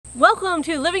Welcome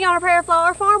to Living on a Prairie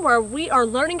Flower Farm, where we are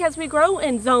learning as we grow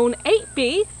in Zone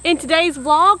 8B. In today's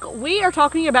vlog, we are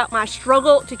talking about my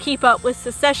struggle to keep up with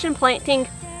succession planting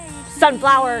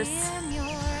sunflowers.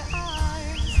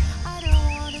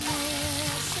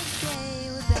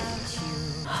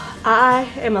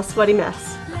 I am a sweaty mess.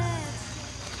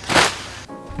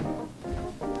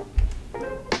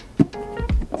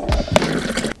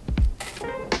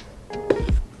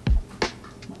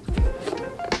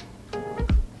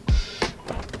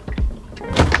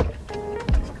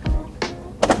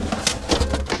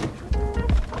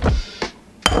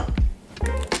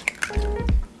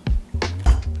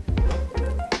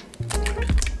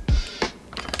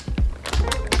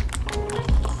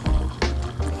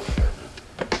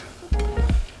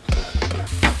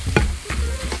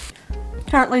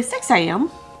 Currently 6 a.m.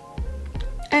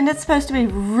 and it's supposed to be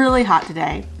really hot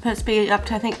today. It's supposed to be up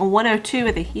to I think 102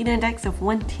 with a heat index of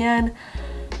 110.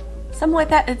 Something like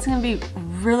that. It's going to be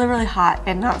really hot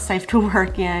and not safe to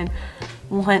work in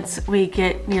once we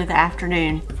get near the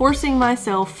afternoon. Forcing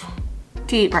myself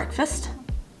to eat breakfast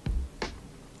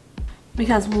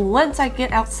because once I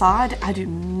get outside I do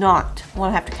not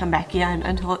want to have to come back in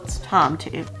until it's time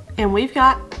to. And we've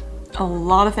got a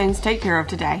lot of things to take care of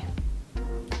today.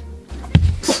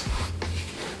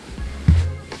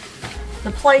 The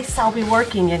place I'll be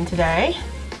working in today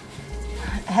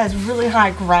has really high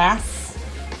grass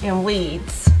and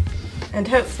weeds, and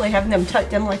hopefully having them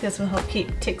tucked in like this will help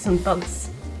keep ticks and bugs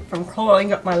from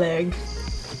crawling up my leg.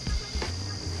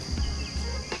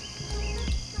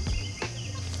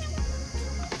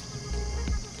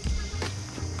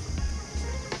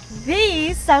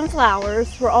 These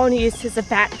sunflowers were all used as a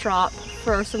backdrop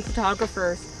for some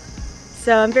photographers,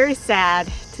 so I'm very sad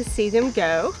to see them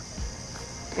go.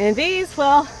 And these,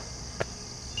 well,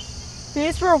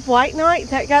 these were white night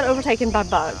that got overtaken by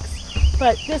bugs.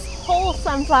 But this whole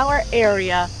sunflower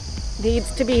area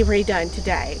needs to be redone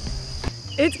today.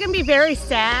 It's gonna be very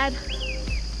sad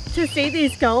to see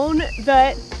these gone,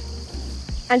 but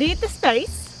I need the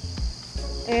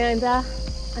space. And I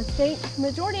think the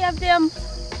majority of them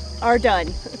are done.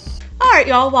 Alright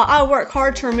y'all, while I work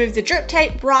hard to remove the drip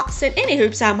tape, rocks, and any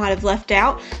hoops I might have left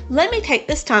out, let me take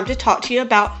this time to talk to you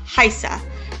about HYSA.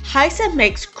 HYSA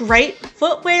makes great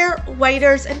footwear,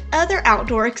 waders, and other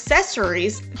outdoor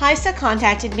accessories. HYSA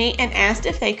contacted me and asked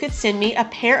if they could send me a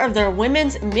pair of their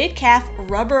women's mid-calf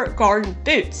rubber garden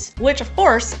boots, which of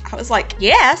course I was like,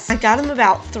 yes. I got them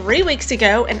about 3 weeks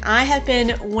ago and I have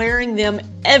been wearing them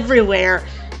everywhere,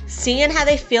 seeing how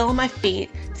they feel on my feet,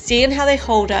 seeing how they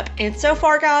hold up, and so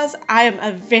far guys, I am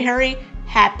a very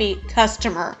happy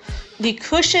customer. The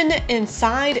cushion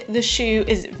inside the shoe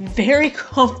is very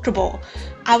comfortable.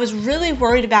 I was really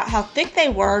worried about how thick they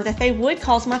were, that they would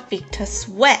cause my feet to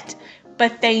sweat,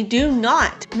 but they do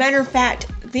not. Matter of fact,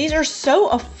 these are so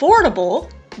affordable.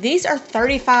 These are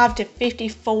 $35 to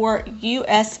 $54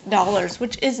 US,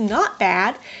 which is not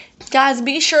bad. Guys,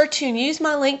 be sure to use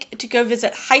my link to go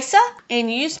visit HYSA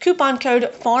and use coupon code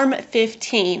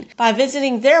FARM15. By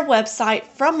visiting their website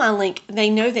from my link, they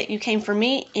know that you came from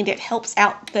me and it helps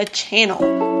out the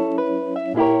channel.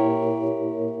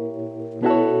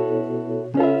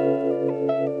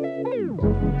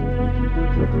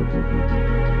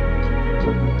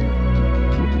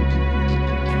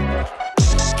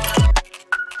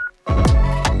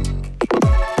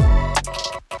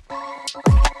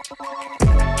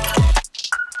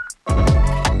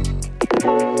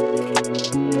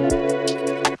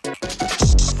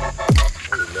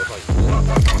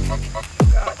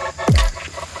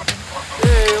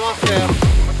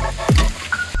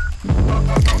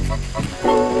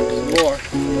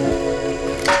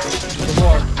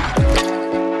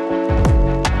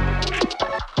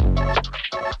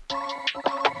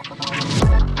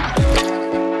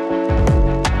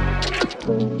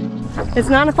 It's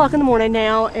 9 o'clock in the morning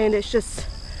now and it's just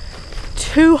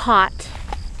too hot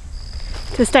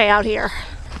to stay out here.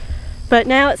 But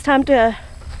now it's time to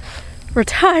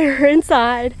retire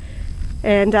inside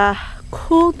and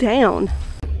cool down.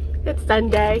 It's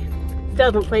Sunday. Still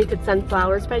haven't planted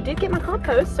sunflowers, but I did get my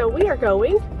compost, so we are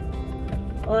going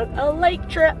on a lake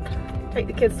trip. Take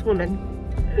the kids swimming.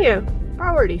 You know,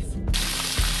 priorities.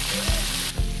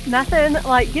 Nothing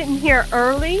like getting here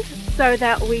early so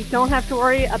that we don't have to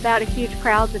worry about a huge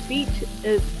crowd. The beach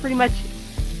is pretty much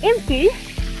empty,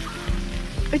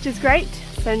 which is great.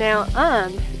 So now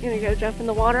I'm gonna go jump in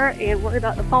the water and worry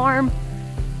about the farm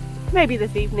maybe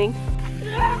this evening.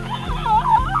 Should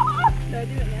I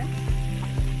do it now?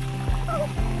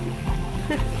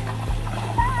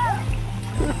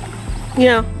 You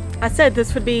know, I said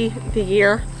this would be the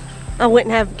year I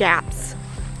wouldn't have gaps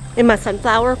in my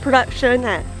sunflower production,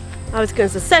 that I was going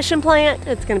to succession plant.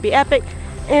 It's going to be epic.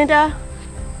 And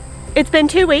it's been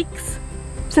 2 weeks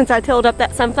since I tilled up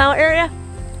that sunflower area.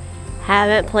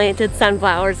 Haven't planted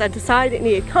sunflowers. I decided it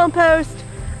needed compost.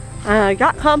 I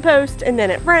got compost and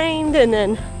then it rained, and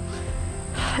then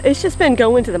it's just been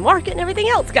going to the market and everything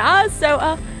else, guys.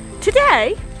 So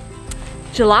today,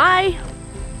 July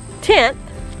 10th,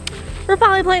 we're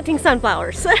finally planting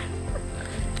sunflowers.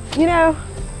 You know,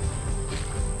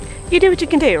 you do what you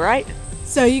can do, right?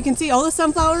 So you can see all the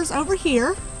sunflowers over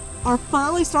here are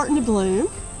finally starting to bloom.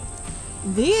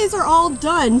 These are all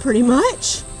done pretty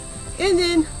much. And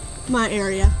then my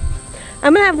area.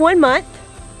 I'm gonna have 1 month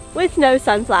with no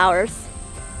sunflowers.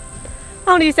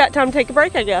 I'll use that time to take a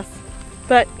break, I guess.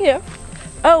 But, you know,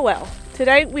 oh well.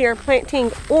 Today we are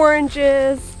planting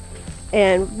oranges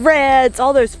and reds,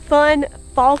 all those fun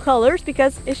fall colors,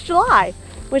 because it's July,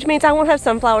 which means I won't have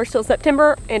sunflowers till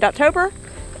September and October.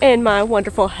 And my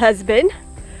wonderful husband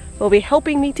will be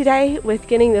helping me today with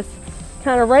getting this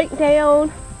kind of raked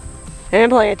down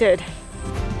and planted.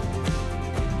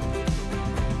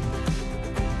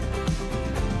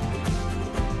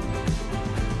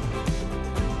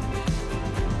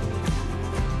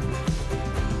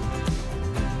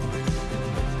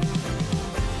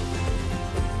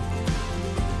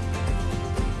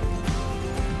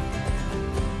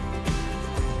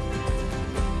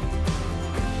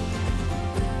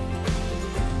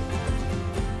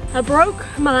 I broke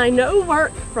my no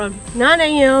work from 9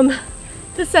 a.m.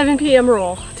 to 7 p.m.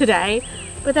 rule today,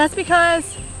 but that's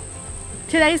because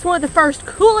today's one of the first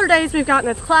cooler days we've gotten.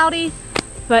 It's cloudy,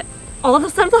 but all the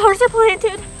sunflowers are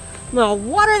planted. I'm gonna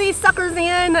water these suckers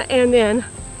in, and then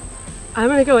I'm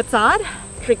gonna go outside,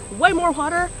 drink way more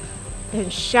water,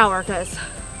 and shower, because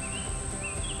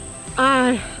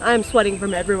I'm sweating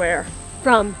from everywhere.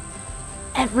 From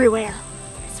everywhere,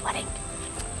 I'm sweating.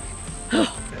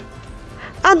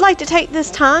 I'd like to take this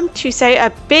time to say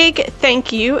a big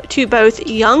thank you to both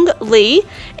Young Lee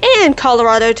and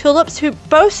Colorado Tulips, who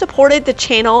both supported the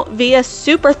channel via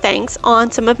super thanks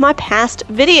on some of my past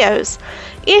videos.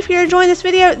 If you're enjoying this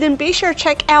video, then be sure to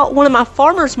check out one of my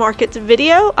farmers markets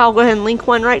video. I'll go ahead and link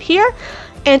one right here,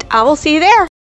 and I will see you there.